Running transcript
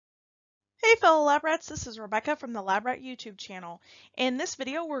Hey fellow lab rats, this is Rebecca from the Lab Rat YouTube channel. In this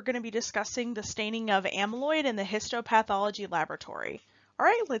video, we're going to be discussing the staining of amyloid in the histopathology laboratory. All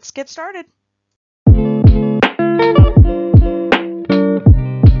right, let's get started.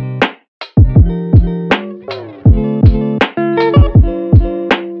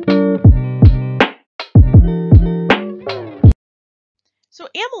 So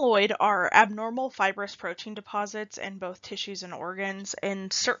amyloid are abnormal fibrous protein deposits in both tissues and organs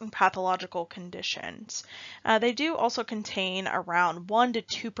in certain pathological conditions. They do also contain around 1 to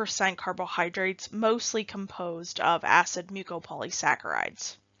 2% carbohydrates, mostly composed of acid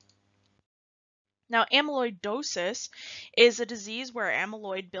mucopolysaccharides. Now, amyloidosis is a disease where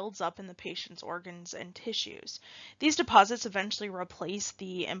amyloid builds up in the patient's organs and tissues. These deposits eventually replace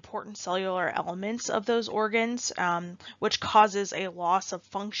the important cellular elements of those organs, which causes a loss of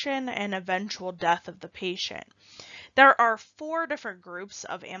function and eventual death of the patient. There are 4 different groups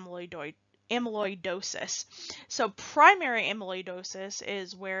of amyloidosis. So primary amyloidosis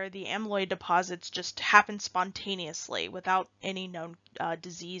is where the amyloid deposits just happen spontaneously without any known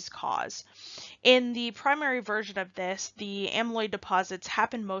disease cause. In the primary version of this, the amyloid deposits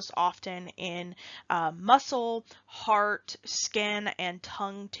happen most often in muscle, heart, skin, and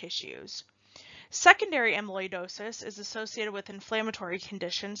tongue tissues. Secondary amyloidosis is associated with inflammatory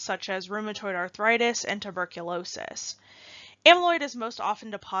conditions such as rheumatoid arthritis and tuberculosis. Amyloid is most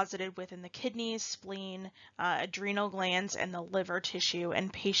often deposited within the kidneys, spleen, adrenal glands, and the liver tissue in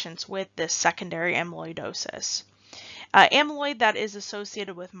patients with this secondary amyloidosis. Amyloid that is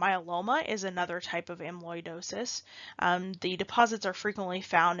associated with myeloma is another type of amyloidosis. The deposits are frequently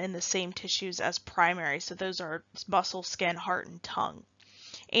found in the same tissues as primary, so those are muscle, skin, heart, and tongue.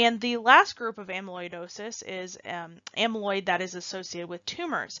 And the last group of amyloidosis is amyloid that is associated with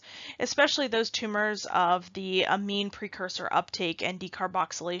tumors, especially those tumors of the amine precursor uptake and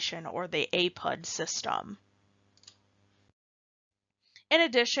decarboxylation, or the APUD system. In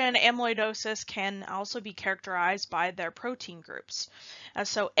addition, amyloidosis can also be characterized by their protein groups.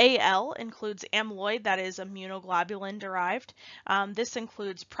 So AL includes amyloid that is immunoglobulin derived. This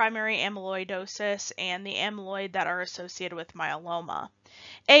includes primary amyloidosis and the amyloid that are associated with myeloma.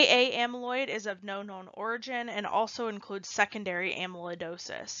 AA amyloid is of no known origin and also includes secondary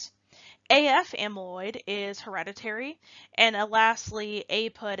amyloidosis. AF amyloid is hereditary, and lastly,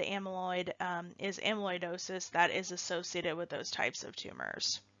 APUD amyloid is amyloidosis that is associated with those types of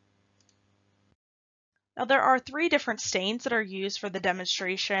tumors. Now, there are 3 different stains that are used for the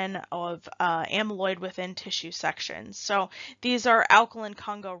demonstration of amyloid within tissue sections. So these are alkaline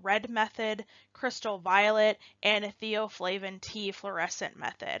Congo red method, crystal violet, and thioflavin T fluorescent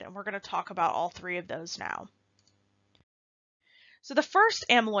method. And we're going to talk about all 3 of those now. So the first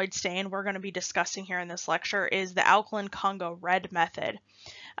amyloid stain we're going to be discussing here in this lecture is the alkaline Congo red method.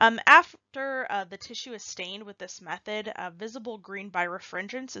 After the tissue is stained with this method, visible green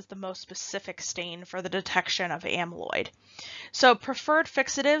birefringence is the most specific stain for the detection of amyloid. So preferred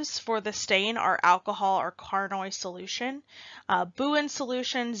fixatives for the stain are alcohol or Carnoy solution, Buin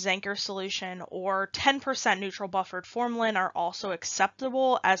solution, Zenker solution, or 10% neutral buffered formalin are also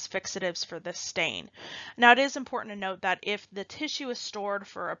acceptable as fixatives for this stain. Now, it is important to note that if the tissue is stored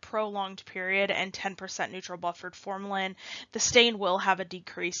for a prolonged period and 10% neutral buffered formalin, the stain will have a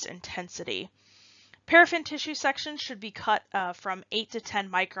decreased intensity. Paraffin tissue sections should be cut from 8 to 10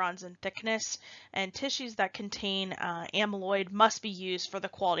 microns in thickness, and tissues that contain amyloid must be used for the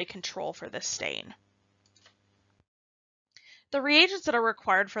quality control for this stain. The reagents that are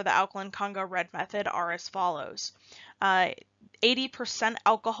required for the alkaline Congo red method are as follows. 80%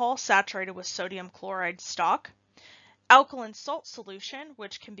 alcohol saturated with sodium chloride stock, alkaline salt solution,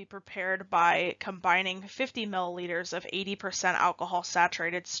 which can be prepared by combining 50 milliliters of 80% alcohol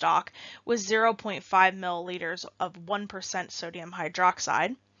saturated stock with 0.5 milliliters of 1% sodium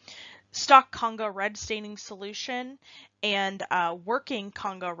hydroxide, stock Congo red staining solution, and working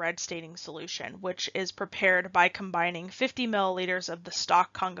Congo red staining solution, which is prepared by combining 50 milliliters of the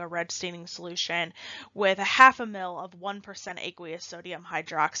stock Congo red staining solution with a half a mil of 1% aqueous sodium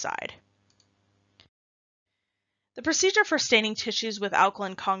hydroxide. The procedure for staining tissues with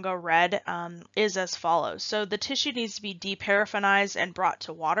alkaline Congo red is as follows. So the tissue needs to be deparaffinized and brought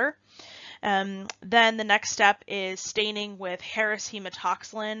to water. Then the next step is staining with Harris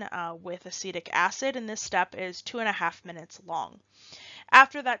hematoxylin with acetic acid, and this step is 2.5 minutes long.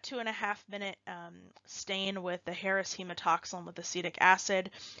 After that 2.5 minute stain with the Harris hematoxylin with acetic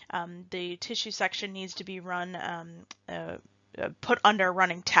acid, the tissue section needs to be put under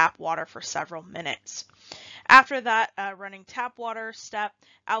running tap water for several minutes. After that, running tap water step,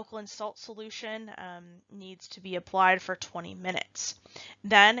 alkaline salt solution needs to be applied for 20 minutes.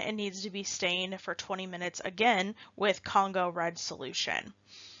 Then it needs to be stained for 20 minutes again with Congo red solution.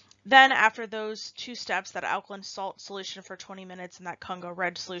 Then after those two steps, that alkaline salt solution for 20 minutes and that Congo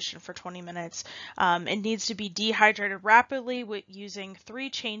red solution for 20 minutes, it needs to be dehydrated rapidly with using 3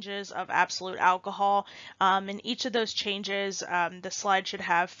 changes of absolute alcohol. In each of those changes, the slide should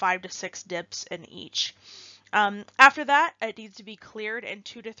have 5 to 6 dips in each. After that, it needs to be cleared in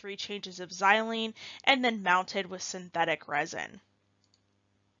 2 to 3 changes of xylene and then mounted with synthetic resin.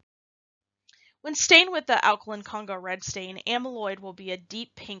 When stained with the alkaline Congo red stain, amyloid will be a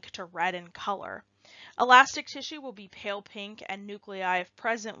deep pink to red in color. Elastic tissue will be pale pink and nuclei, if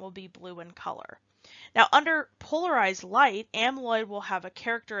present, will be blue in color. Now, under polarized light, amyloid will have a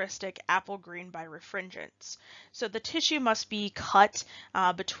characteristic apple green birefringence. So the tissue must be cut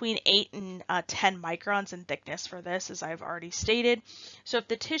between 8 and 10 microns in thickness for this, as I've already stated. So if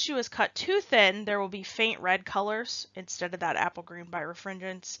the tissue is cut too thin, there will be faint red colors instead of that apple green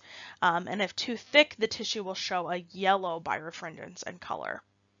birefringence. And if too thick, the tissue will show a yellow birefringence and color.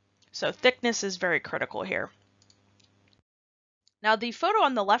 So thickness is very critical here. Now, the photo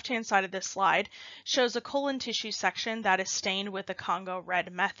on the left-hand side of this slide shows a colon tissue section that is stained with the Congo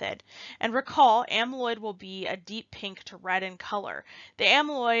red method. And recall, amyloid will be a deep pink to red in color. The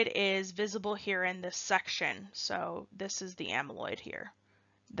amyloid is visible here in this section. So this is the amyloid here,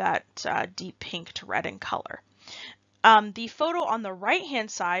 that deep pink to red in color. The photo on the right-hand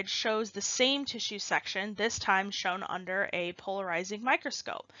side shows the same tissue section, this time shown under a polarizing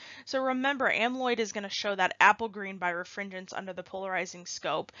microscope. So remember, amyloid is going to show that apple green birefringence under the polarizing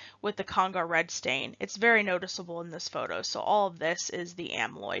scope with the Congo red stain. It's very noticeable in this photo, so all of this is the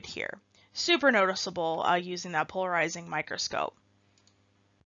amyloid here. Super noticeable using that polarizing microscope.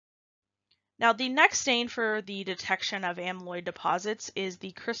 Now, the next stain for the detection of amyloid deposits is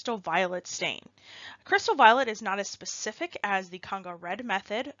the crystal violet stain. Crystal violet is not as specific as the Congo red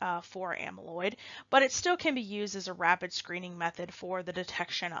method for amyloid, but it still can be used as a rapid screening method for the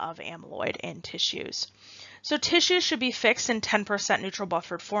detection of amyloid in tissues. So tissues should be fixed in 10% neutral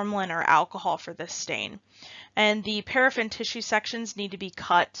buffered formalin or alcohol for this stain. And the paraffin tissue sections need to be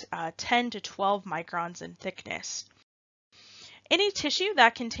cut 10 to 12 microns in thickness. Any tissue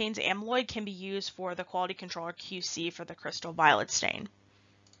that contains amyloid can be used for the quality control or QC for the crystal violet stain.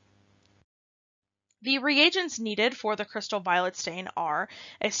 The reagents needed for the crystal violet stain are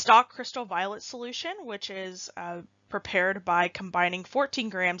a stock crystal violet solution, which is prepared by combining 14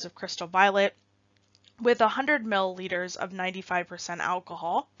 grams of crystal violet with 100 milliliters of 95%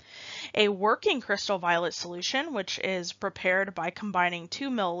 alcohol, a working crystal violet solution, which is prepared by combining 2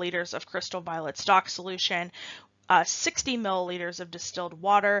 milliliters of crystal violet stock solution, 60 milliliters of distilled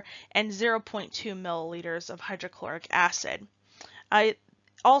water, and 0.2 milliliters of hydrochloric acid.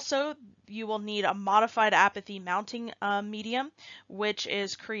 Also, you will need a modified apathy mounting medium, which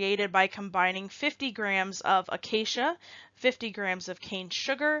is created by combining 50 grams of acacia, 50 grams of cane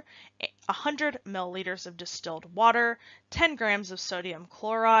sugar, 100 milliliters of distilled water, 10 grams of sodium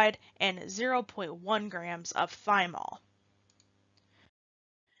chloride, and 0.1 grams of thymol.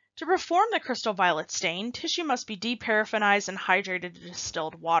 To perform the crystal violet stain, tissue must be deparaffinized and hydrated in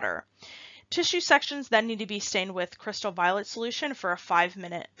distilled water. Tissue sections then need to be stained with crystal violet solution for a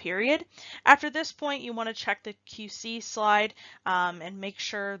 5-minute period. After this point, you want to check the QC slide and make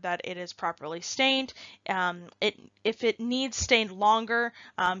sure that it is properly stained. If it needs stained longer,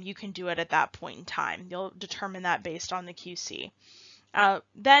 you can do it at that point in time. You'll determine that based on the QC.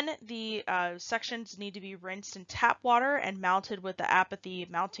 Then the sections need to be rinsed in tap water and mounted with the apathy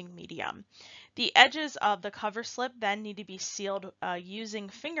mounting medium. The edges of the cover slip then need to be sealed using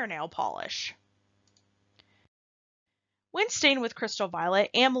fingernail polish. When stained with crystal violet,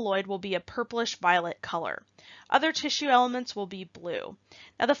 amyloid will be a purplish violet color. Other tissue elements will be blue.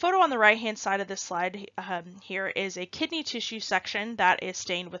 Now, the photo on the right-hand side of this slide here is a kidney tissue section that is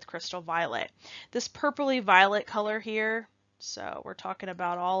stained with crystal violet. This purpley violet color here, so we're talking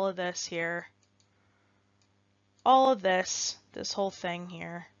about all of this here, all of this whole thing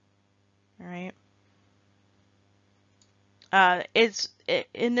here, all right?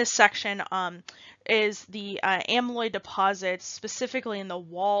 In this section is the amyloid deposits specifically in the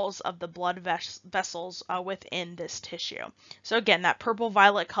walls of the blood vessels within this tissue. So again, that purple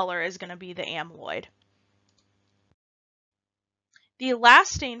violet color is going to be the amyloid. The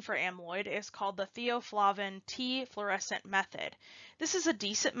last stain for amyloid is called the thioflavin T fluorescent method. This is a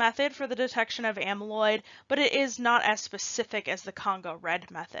decent method for the detection of amyloid, but it is not as specific as the Congo red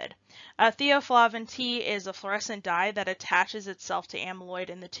method. Thioflavin T is a fluorescent dye that attaches itself to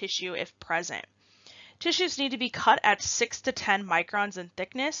amyloid in the tissue if present. Tissues need to be cut at 6 to 10 microns in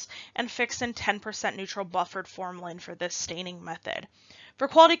thickness and fixed in 10% neutral buffered formalin for this staining method. For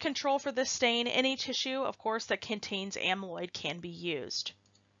quality control for this stain, any tissue, of course, that contains amyloid can be used.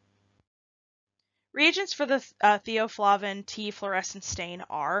 Reagents for the theoflavin T fluorescent stain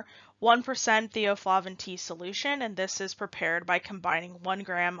are 1% theoflavin T solution, and this is prepared by combining 1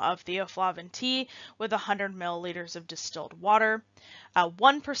 gram of theoflavin T with 100 milliliters of distilled water.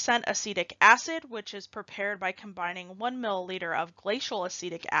 1% acetic acid, which is prepared by combining 1 milliliter of glacial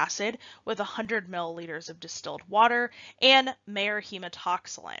acetic acid with 100 milliliters of distilled water, and Mayer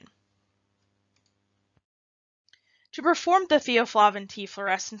hematoxylin. To perform the theoflavin T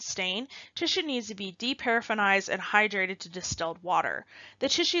fluorescent stain, tissue needs to be deparaffinized and hydrated to distilled water. The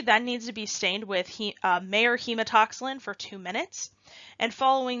tissue then needs to be stained with Mayer hematoxylin for 2 minutes, and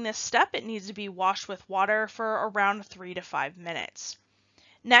following this step, it needs to be washed with water for around 3 to 5 minutes.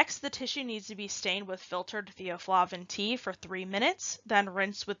 Next, the tissue needs to be stained with filtered theoflavin T for 3 minutes, then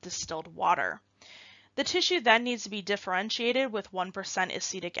rinsed with distilled water. The tissue then needs to be differentiated with 1%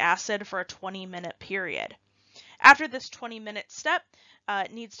 acetic acid for a 20-minute period. After this 20-minute step,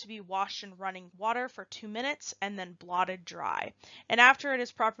 it needs to be washed in running water for 2 minutes and then blotted dry. And after it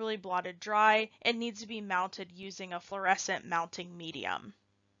is properly blotted dry, it needs to be mounted using a fluorescent mounting medium.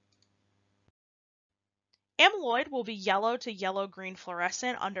 Amyloid will be yellow to yellow-green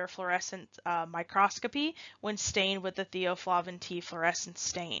fluorescent under fluorescent microscopy when stained with the theoflavin T fluorescent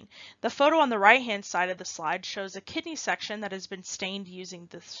stain. The photo on the right-hand side of the slide shows a kidney section that has been stained using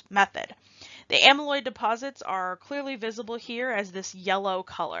this method. The amyloid deposits are clearly visible here as this yellow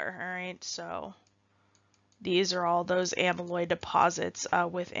color. All right, so these are all those amyloid deposits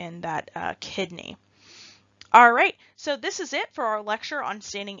within that kidney. All right, so this is it for our lecture on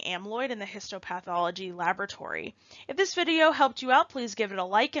staining amyloid in the histopathology laboratory. If this video helped you out, please give it a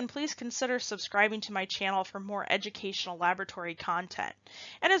like and please consider subscribing to my channel for more educational laboratory content.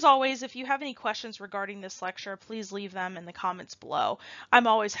 And as always, if you have any questions regarding this lecture, please leave them in the comments below. I'm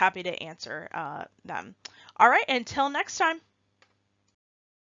always happy to answer them. All right, until next time.